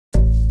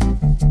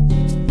The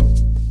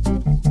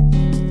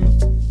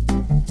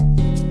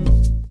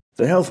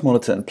health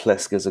monitor in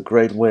Plesk is a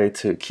great way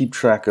to keep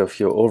track of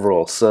your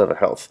overall server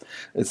health.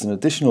 It's an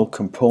additional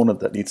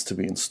component that needs to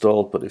be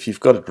installed, but if you've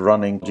got it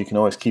running, you can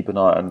always keep an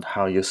eye on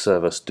how your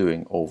server's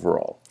doing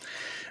overall.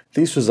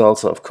 These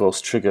results are of course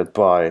triggered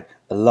by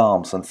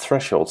alarms and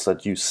thresholds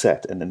that you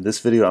set, and in this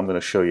video I'm going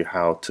to show you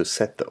how to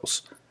set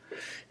those.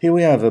 Here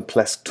we have a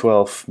Plesk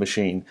 12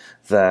 machine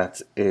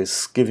that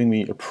is giving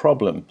me a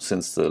problem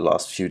since the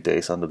last few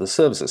days under the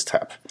Services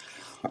tab.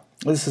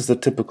 This is the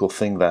typical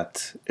thing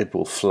that it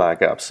will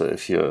flag up. So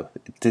if your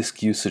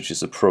disk usage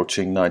is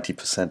approaching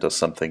 90% or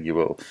something,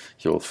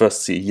 you'll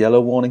first see a yellow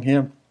warning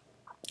here,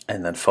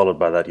 and then followed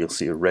by that you'll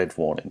see a red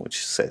warning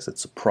which says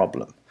it's a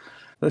problem.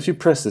 But if you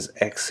press this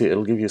X here,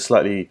 it'll give you a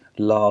slightly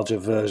larger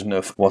version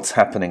of what's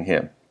happening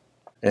here.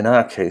 In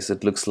our case,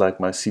 it looks like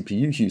my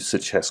CPU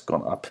usage has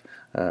gone up,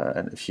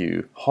 and if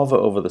you hover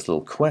over this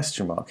little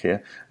question mark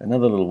here,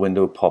 another little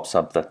window pops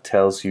up that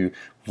tells you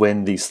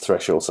when these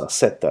thresholds are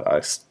set that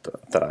I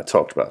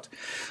talked about.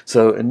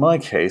 So in my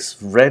case,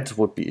 red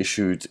would be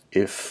issued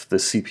if the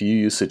CPU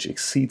usage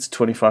exceeds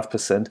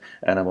 25%,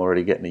 and I'm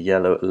already getting a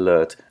yellow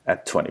alert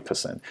at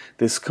 20%.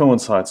 This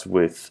coincides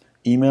with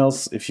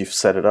emails. If you've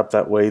set it up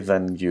that way,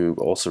 then you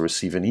also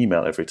receive an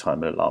email every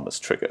time an alarm is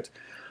triggered.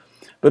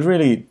 But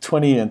really,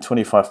 20 and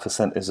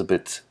 25% is a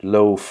bit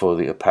low for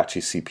the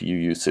Apache CPU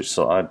usage,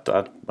 so I'm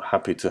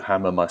happy to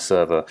hammer my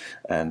server,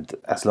 and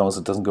as long as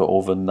it doesn't go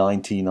over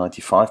 90,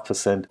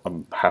 95%,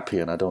 I'm happy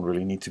and I don't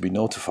really need to be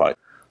notified.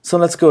 So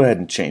let's go ahead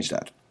and change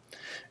that.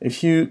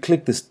 If you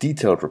click this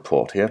detailed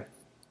report here,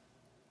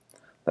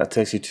 that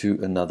takes you to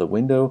another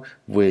window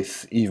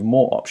with even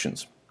more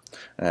options.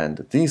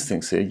 And these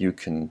things here you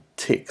can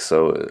tick.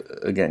 So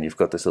again, you've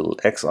got this little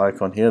X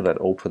icon here that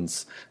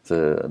opens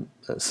the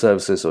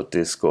services or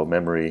disk or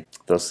memory,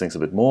 those things a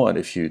bit more. And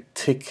if you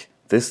tick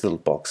this little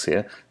box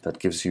here that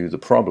gives you the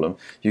problem,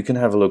 you can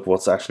have a look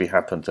what's actually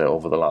happened there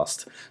over the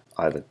last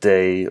either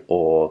day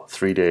or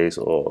 3 days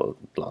or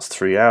last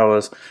 3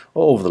 hours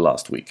or over the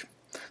last week.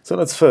 So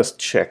let's first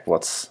check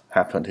what's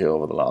happened here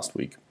over the last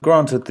week.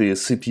 Granted, the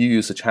CPU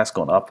usage has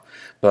gone up,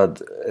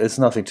 but it's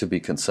nothing to be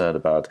concerned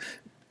about.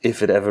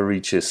 If it ever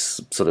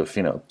reaches sort of,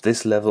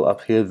 this level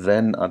up here,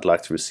 then I'd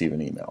like to receive an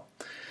email.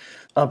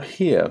 Up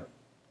here,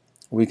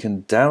 we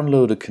can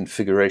download a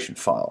configuration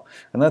file,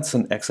 and that's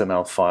an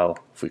XML file.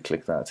 If we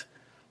click that,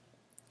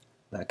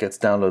 that gets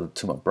downloaded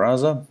to my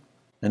browser,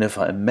 and if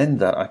I amend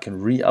that, I can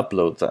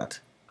re-upload that.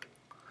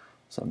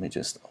 So let me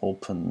just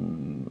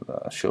open,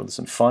 show this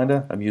in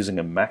Finder. I'm using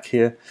a Mac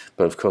here,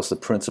 but of course the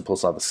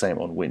principles are the same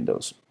on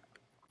Windows.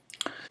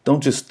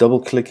 Don't just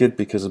double-click it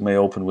because it may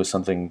open with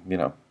something,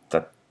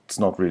 that it's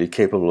not really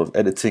capable of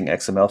editing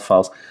XML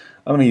files.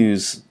 I'm going to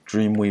use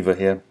Dreamweaver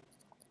here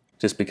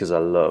just because I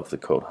love the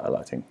code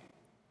highlighting.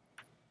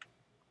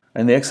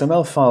 And the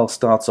XML file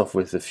starts off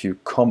with a few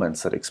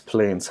comments that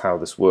explains how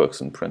this works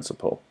in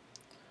principle.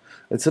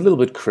 It's a little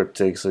bit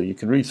cryptic, so you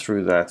can read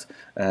through that,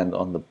 and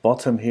on the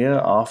bottom here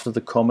after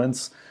the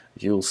comments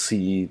you'll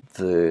see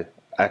the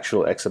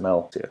actual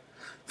XML here.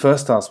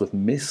 First starts with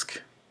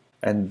MISC,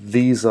 and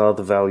these are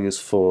the values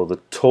for the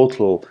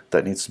total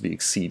that needs to be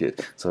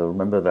exceeded. So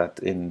remember that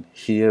in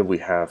here we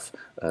have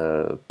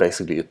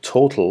basically a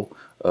total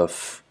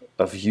of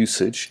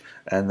usage,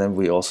 and then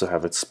we also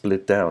have it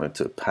split down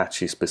into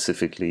Apache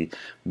specifically,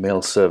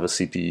 mail server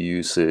CPU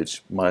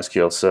usage,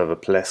 MySQL server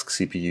Plesk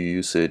CPU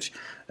usage,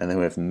 and then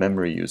we have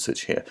memory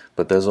usage here.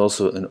 But there's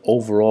also an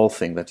overall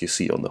thing that you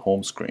see on the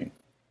home screen.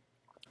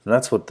 And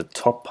that's what the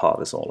top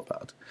part is all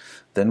about.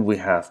 Then we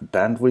have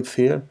bandwidth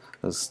here,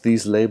 as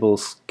these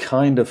labels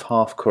kind of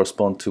half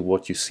correspond to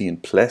what you see in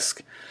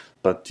Plesk,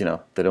 but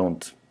they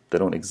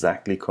don't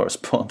exactly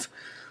correspond.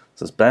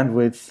 So it's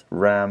bandwidth,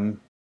 RAM,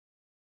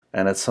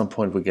 and at some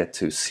point we get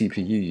to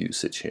CPU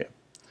usage here.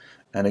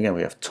 And again,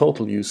 we have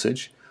total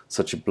usage.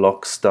 Such a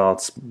block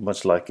starts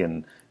much like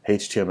in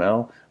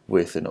HTML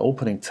with an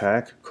opening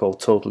tag called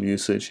total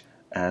usage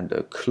and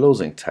a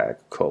closing tag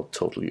called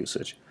total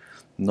usage.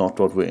 Not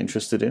what we're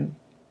interested in,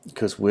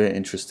 because we're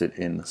interested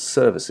in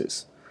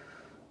services,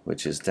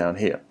 which is down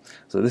here.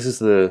 So this is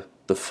the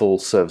full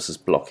services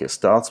block here.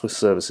 Starts with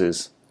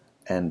services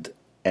and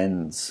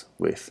ends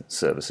with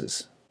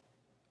services.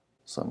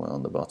 Somewhere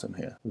on the bottom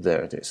here.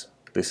 There it is.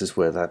 This is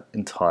where that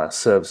entire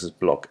services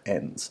block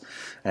ends.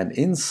 And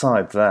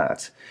inside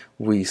that,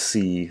 we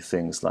see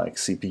things like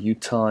CPU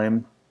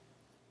time,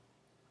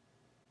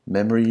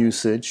 memory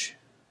usage,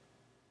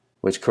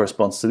 which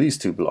corresponds to these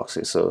two blocks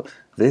here. So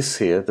this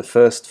here, the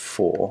first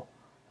four,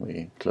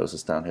 we close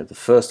this down here, the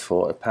first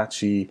four,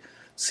 Apache,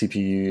 CPU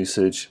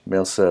usage,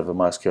 mail server,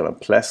 MySQL, and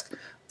Plesk,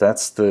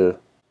 that's the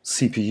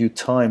CPU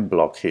time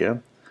block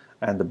here.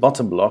 And the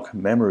bottom block,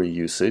 memory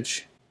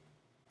usage,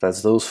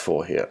 that's those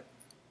four here.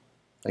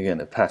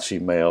 Again, Apache,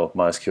 mail,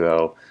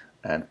 MySQL,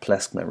 and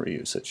Plesk memory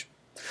usage.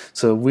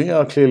 So we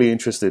are clearly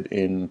interested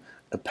in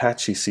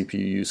Apache CPU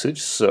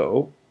usage,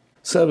 so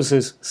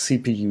services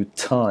CPU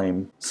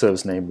time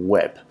service name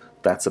web,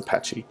 that's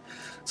Apache.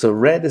 So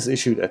red is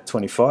issued at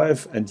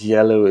 25 and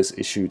yellow is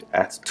issued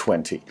at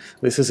 20.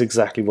 This is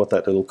exactly what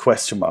that little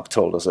question mark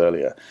told us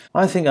earlier.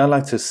 I think I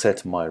like to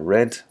set my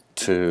red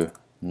to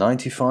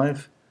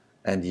 95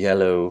 and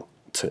yellow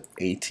to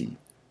 80.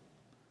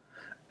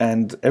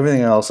 And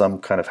everything else I'm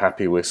kind of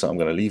happy with, so I'm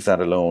going to leave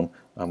that alone.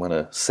 I'm going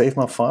to save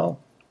my file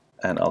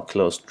and I'll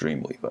close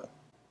Dreamweaver.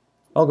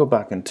 I'll go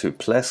back into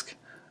Plesk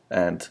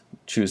and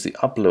choose the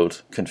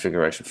Upload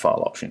Configuration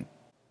File option.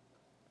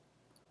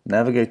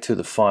 Navigate to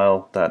the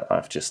file that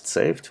I've just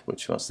saved,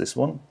 which was this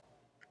one,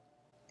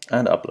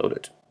 and upload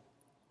it.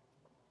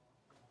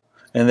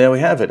 And there we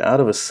have it. Out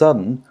of a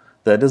sudden,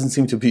 there doesn't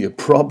seem to be a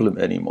problem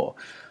anymore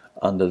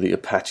under the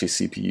Apache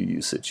CPU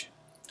usage.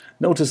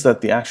 Notice that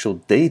the actual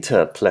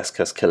data Plesk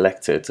has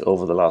collected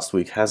over the last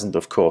week hasn't,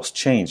 of course,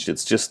 changed.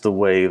 It's just the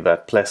way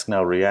that Plesk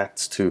now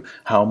reacts to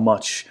how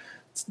much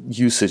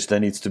usage there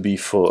needs to be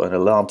for an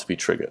alarm to be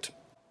triggered.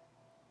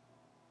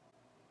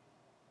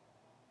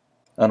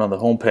 And on the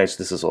home page,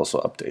 this is also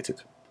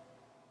updated.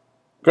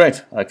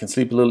 Great, I can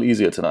sleep a little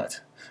easier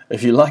tonight.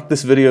 If you like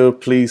this video,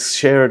 please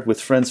share it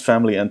with friends,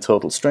 family, and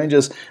total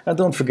strangers. And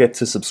don't forget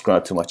to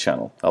subscribe to my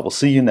channel. I will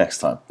see you next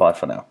time. Bye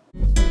for now.